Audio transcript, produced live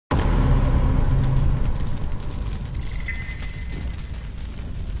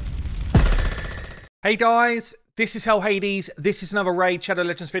Hey guys, this is Hell Hades. This is another Raid Shadow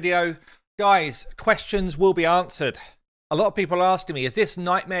Legends video. Guys, questions will be answered. A lot of people are asking me, is this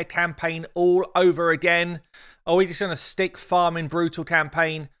Nightmare campaign all over again? Are we just going to stick farming Brutal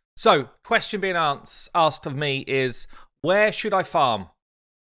campaign? So, question being asked of me is, where should I farm?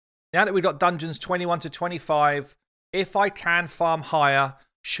 Now that we've got dungeons 21 to 25, if I can farm higher,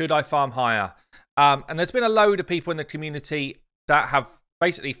 should I farm higher? And there's been a load of people in the community that have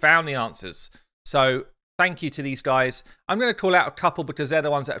basically found the answers. So thank you to these guys. I'm going to call out a couple because they're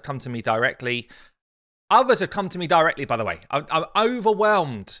the ones that have come to me directly. Others have come to me directly, by the way. I'm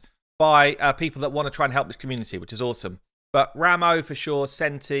overwhelmed by people that want to try and help this community, which is awesome. But Ramo, for sure,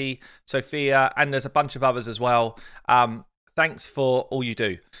 Senti, Sophia, and there's a bunch of others as well. Thanks for all you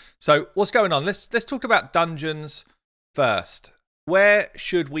do. So what's going on? Let's talk about dungeons first. Where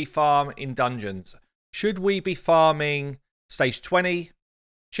should we farm in dungeons? Should we be farming stage 20?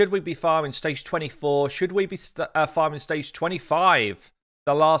 Should we be farming stage 24? Should we be farming stage 25?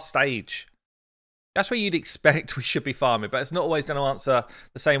 The last stage. That's where you'd expect we should be farming, but it's not always going to answer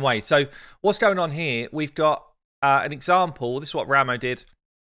the same way. So what's going on here? We've got an example. This is what Ramo did.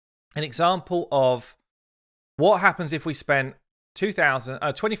 An example of what happens if we spent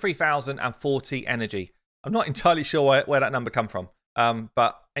 23,040 energy. I'm not entirely sure where that number come from.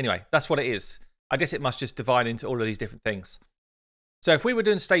 But anyway, that's what it is. I guess it must just divide into all of these different things. So if we were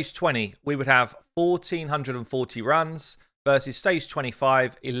doing stage 20, we would have 1,440 runs versus stage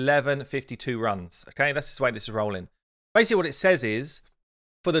 25, 1,152 runs. Okay, that's the way this is rolling. Basically what it says is,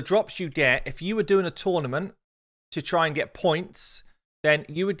 for the drops you get, if you were doing a tournament to try and get points, then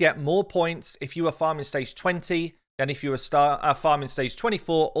you would get more points if you were farming stage 20 than if you were farming stage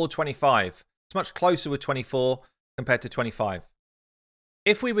 24 or 25. It's much closer with 24 compared to 25.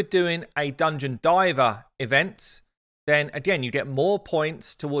 If we were doing a Dungeon Diver event, then again, you get more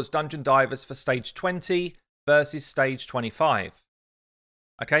points towards Dungeon Divers for stage 20 versus stage 25.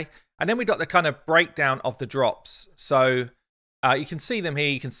 Okay, and then we got the kind of breakdown of the drops. So you can see them here,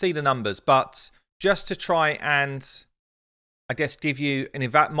 you can see the numbers, but just to try and, I guess, give you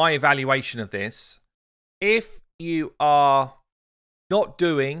my evaluation of this, if you are not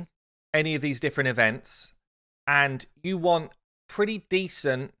doing any of these different events and you want pretty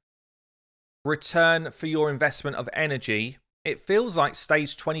decent return for your investment of energy, it feels like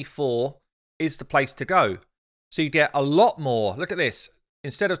stage 24 is the place to go. So you get a lot more. Look at this.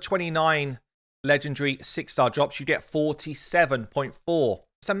 Instead of 29 legendary 6-star drops, you get 47.4.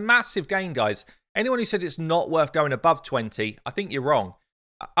 It's a massive gain, guys. Anyone who said it's not worth going above 20, I think you're wrong.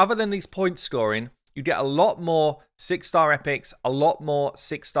 Other than these point scoring, you get a lot more 6-star epics, a lot more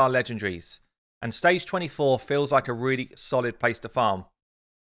 6-star legendaries. And stage 24 feels like a really solid place to farm.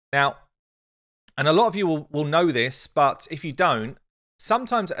 Now, and a lot of you will know this, but if you don't,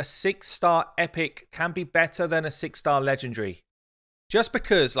 sometimes a 6-star epic can be better than a 6-star legendary. Just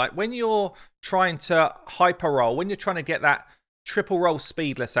because, like, when you're trying to hyper roll, when you're trying to get that triple roll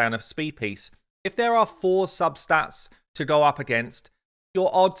speed, let's say, on a speed piece, if there are 4 substats to go up against,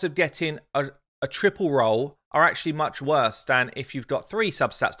 your odds of getting a triple roll are actually much worse than if you've got 3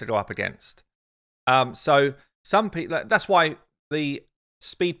 substats to go up against. So some people, that's why the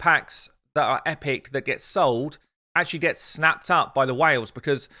speed packs that are epic that get sold actually get snapped up by the whales,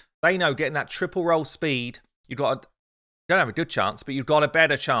 because they know getting that triple roll speed, you don't have a good chance, but you've got a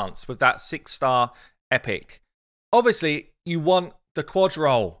better chance with that 6-star epic. Obviously, you want the quad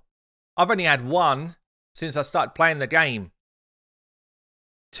roll. I've only had one since I started playing the game.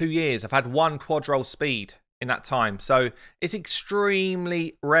 2 years. I've had one quad roll speed in that time. So it's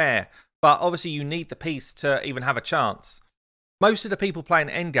extremely rare. But obviously, you need the piece to even have a chance. Most of the people playing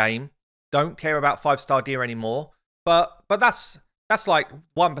endgame don't care about 5-star gear anymore, but that's like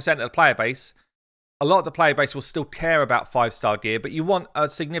 1% of the player base. A lot of the player base will still care about 5-star gear, but you want a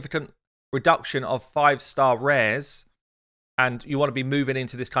significant reduction of 5-star rares, and you want to be moving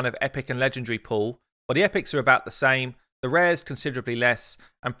into this kind of epic and legendary pool. But the epics are about the same, the rares considerably less,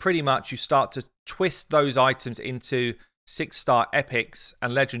 and pretty much you start to twist those items into 6-star epics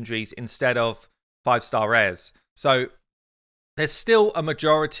and legendaries instead of 5-star rares. So there's still a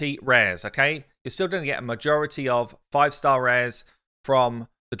majority rares, okay? You're still going to get a majority of 5-star rares from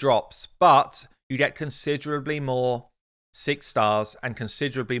the drops, but you get considerably more 6 stars and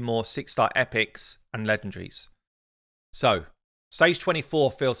considerably more 6-star epics and legendaries. So stage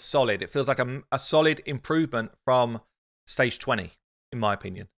 24 feels solid. It feels like a solid improvement from stage 20, in my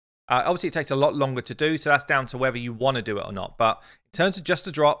opinion. Obviously, it takes a lot longer to do, so that's down to whether you want to do it or not. But in terms of just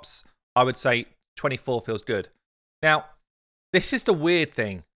the drops, I would say 24 feels good. Now, this is the weird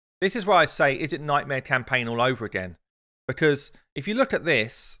thing. This is where I say, is it Nightmare campaign all over again? Because if you look at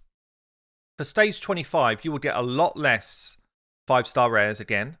this, For stage 25, you will get a lot less 5-star rares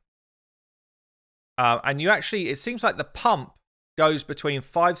again. And you actually, it seems like the pump goes between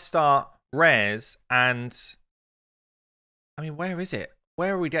 5-star rares and, I mean, where is it?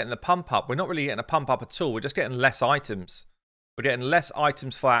 Where are we getting the pump up? We're not really getting a pump up at all. We're just getting less items. We're getting less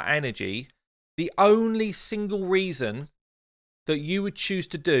items for our energy. The only single reason that you would choose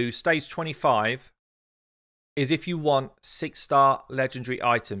to do stage 25 is if you want 6-star legendary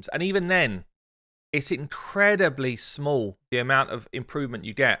items. And even then, it's incredibly small, the amount of improvement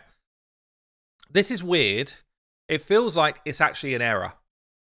you get. This is weird. It feels like it's actually an error.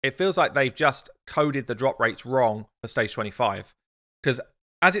 It feels like they've just coded the drop rates wrong for stage 25. Because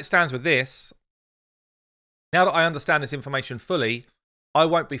as it stands with this, now that I understand this information fully, I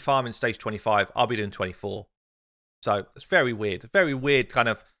won't be farming stage 25. I'll be doing 24. So it's very weird. Very weird kind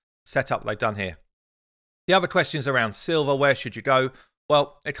of setup they've done here. The other questions around silver, where should you go?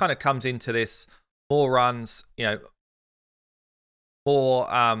 Well, it kind of comes into this more runs, you know,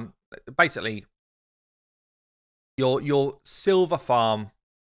 more basically your silver farm,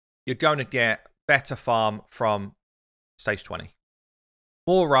 you're going to get better farm from stage 20.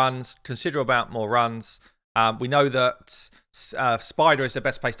 More runs, considerable amount more runs. We know that Spider is the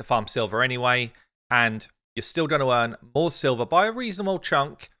best place to farm silver anyway, and you're still going to earn more silver by a reasonable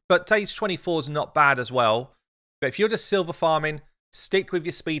chunk, but stage 24 is not bad as well. But if you're just silver farming, stick with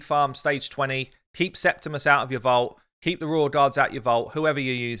your speed farm stage 20, keep Septimus out of your vault, keep the Royal Guards out your vault, whoever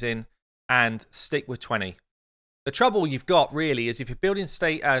you're using, and stick with 20. The trouble you've got really is if you're building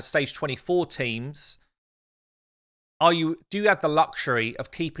stage 24 teams, do you have the luxury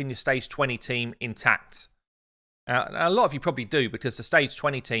of keeping your stage 20 team intact? A lot of you probably do, because the stage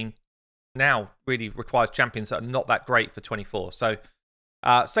 20 team now really requires champions that are not that great for 24. So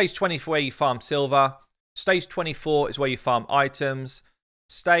stage 20 is where you farm silver. Stage 24 is where you farm items.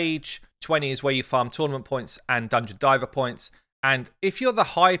 Stage 20 is where you farm tournament points and dungeon diver points. And if you're the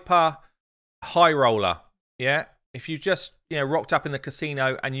hyper high roller, yeah, if you just, you know, rocked up in the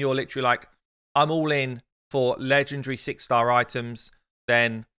casino and you're literally like, I'm all in for legendary 6-star items,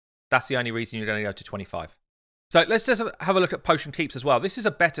 then that's the only reason you're going to go to 25. So let's just have a look at potion keeps as well. This is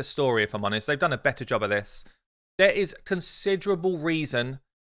a better story, if I'm honest. They've done a better job of this. There is considerable reason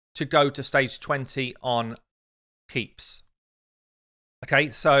to go to stage 20 on keeps.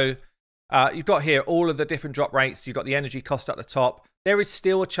 Okay, so you've got here all of the different drop rates. You've got the energy cost at the top. There is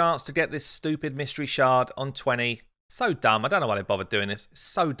still a chance to get this stupid mystery shard on 20. So dumb. I don't know why they bothered doing this. It's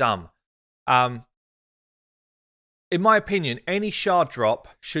so dumb. In my opinion, any shard drop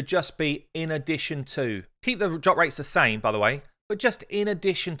should just be in addition to. Keep the drop rates the same, by the way, but just in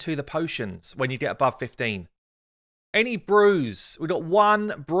addition to the potions when you get above 15. Any brews. We've got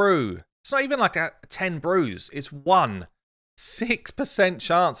 1 brew. It's not even like a 10 brews. It's 1. 6%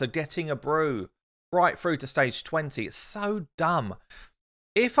 chance of getting a brew right through to stage 20. It's so dumb.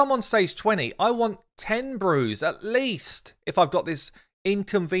 If I'm on stage 20, I want 10 brews at least if I've got this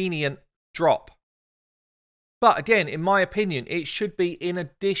inconvenient drop. But again, in my opinion, it should be in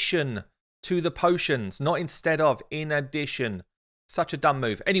addition to the potions, not instead of, in addition. Such a dumb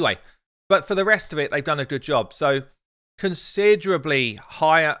move. Anyway, but for the rest of it, they've done a good job. So considerably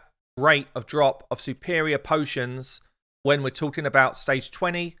higher rate of drop of superior potions when we're talking about stage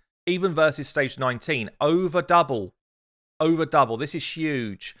 20, even versus stage 19. Over double. Over double. This is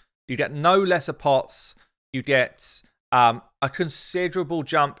huge. You get no lesser pots. You get a considerable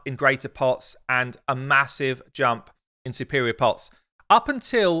jump in greater pots and a massive jump in superior pots. Up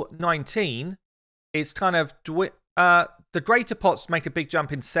until 19, it's kind of... the greater pots make a big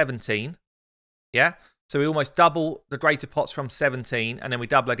jump in 17. Yeah? So we almost double the greater pots from 17, and then we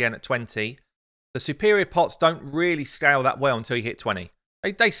double again at 20. The superior pots don't really scale that well until you hit 20.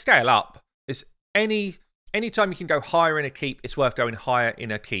 They scale up. It's anytime you can go higher in a keep, it's worth going higher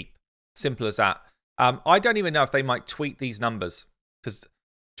in a keep. Simple as that. I don't even know if they might tweak these numbers, because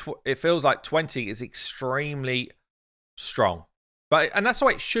it feels like 20 is extremely strong. And that's the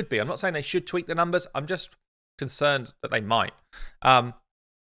way it should be. I'm not saying they should tweak the numbers. I'm just concerned that they might.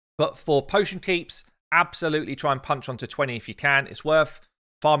 But for potion keeps, absolutely try and punch onto 20 if you can. It's worth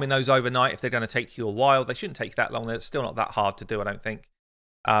farming those overnight if they're going to take you a while. They shouldn't take that long. They're still not that hard to do, I don't think,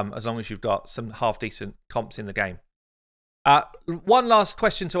 as long as you've got some half-decent comps in the game. One last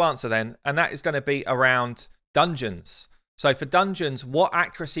question to answer then, and that is going to be around dungeons. So for dungeons, what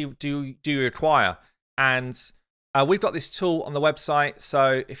accuracy do you require? And we've got this tool on the website.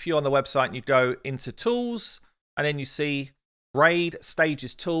 So if you're on the website and you go into tools, and then you see raid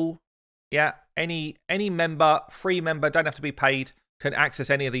stages tool, yeah, any member, free member, don't have to be paid, can access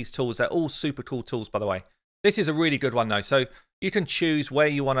any of these tools. They're all super cool tools, by the way. This is a really good one though. So you can choose where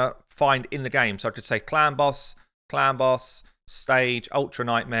you want to find in the game. So I could say clan boss, stage, ultra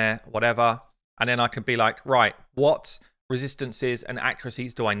nightmare, whatever. And then I can be like, right, what resistances and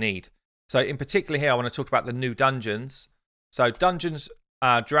accuracies do I need? So in particular here, I want to talk about the new dungeons. So dungeons,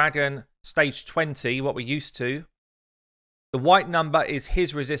 dragon, stage 20, what we're used to. The white number is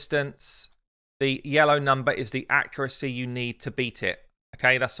his resistance. The yellow number is the accuracy you need to beat it.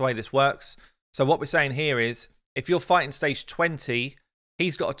 Okay, that's the way this works. So what we're saying here is, if you're fighting stage 20,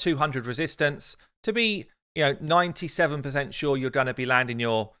 he's got a 200 resistance. To be, 97% sure you're going to be landing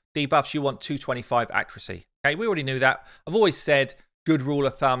your debuffs, you want 225 accuracy. Okay, we already knew that. I've always said, good rule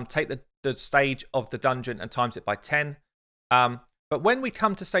of thumb, take the stage of the dungeon and times it by 10. But when we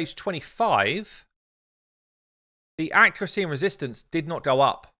come to stage 25, the accuracy and resistance did not go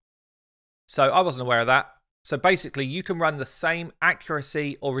up. So I wasn't aware of that. So basically, you can run the same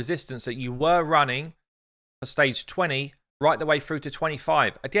accuracy or resistance that you were running for stage 20 right the way through to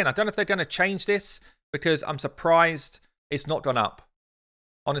 25. Again, I don't know if they're going to change this because I'm surprised it's not gone up.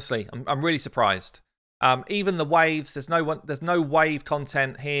 Honestly, I'm really surprised. Even the waves, there's no wave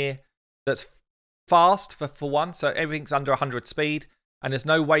content here that's fast for one. So everything's under 100 speed, and there's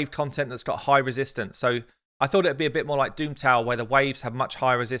no wave content that's got high resistance. So I thought it'd be a bit more like Doom Tower, where the waves have much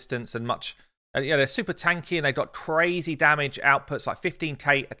higher resistance and much. They're super tanky and they've got crazy damage outputs like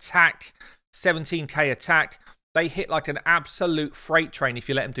 15k attack, 17k attack. They hit like an absolute freight train if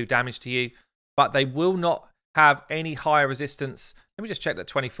you let them do damage to you, but they will not have any higher resistance. Let me just check that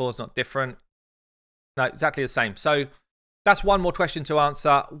 24 is not different. No, exactly the same. So that's one more question to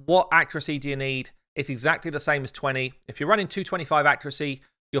answer. What accuracy do you need? It's exactly the same as 20. If you're running 225 accuracy,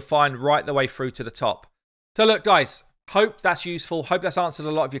 you'll find right the way through to the top. So look, guys, hope that's useful. Hope that's answered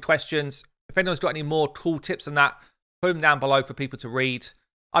a lot of your questions. If anyone's got any more cool tips than that, put them down below for people to read.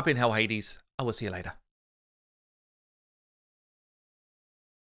 I've been Hell Hades. I will see you later.